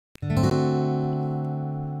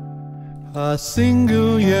A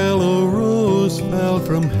single yellow rose fell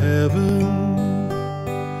from heaven.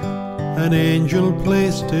 An angel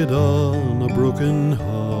placed it on a broken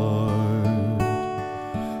heart.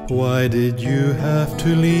 Why did you have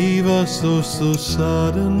to leave us so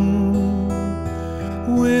sudden?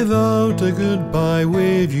 Without a goodbye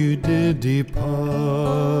wave you did depart.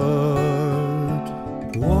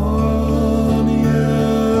 One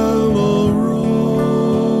yellow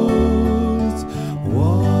rose,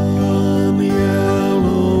 one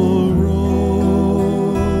yellow rose,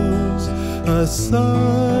 a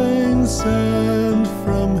sign sent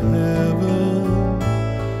from heaven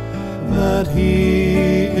that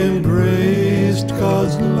he embraced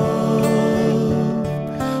God's love.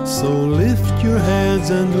 So lift your heads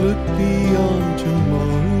and look beyond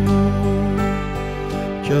tomorrow.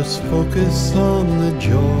 Just focus on the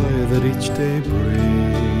joy that each day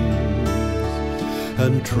brings,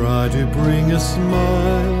 and try to bring a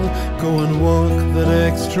smile. Go and walk that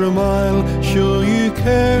extra mile. Show you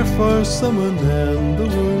care for someone and the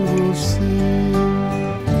world will see.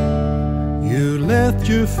 You left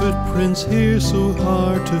your footprints here so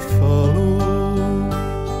hard to follow.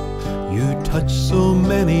 You touched so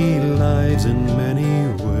many lives in many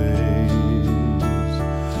ways.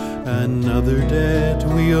 Another debt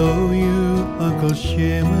we owe you, Uncle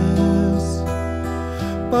Seamus,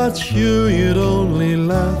 but sure you'd only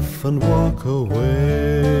laugh and walk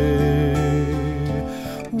away.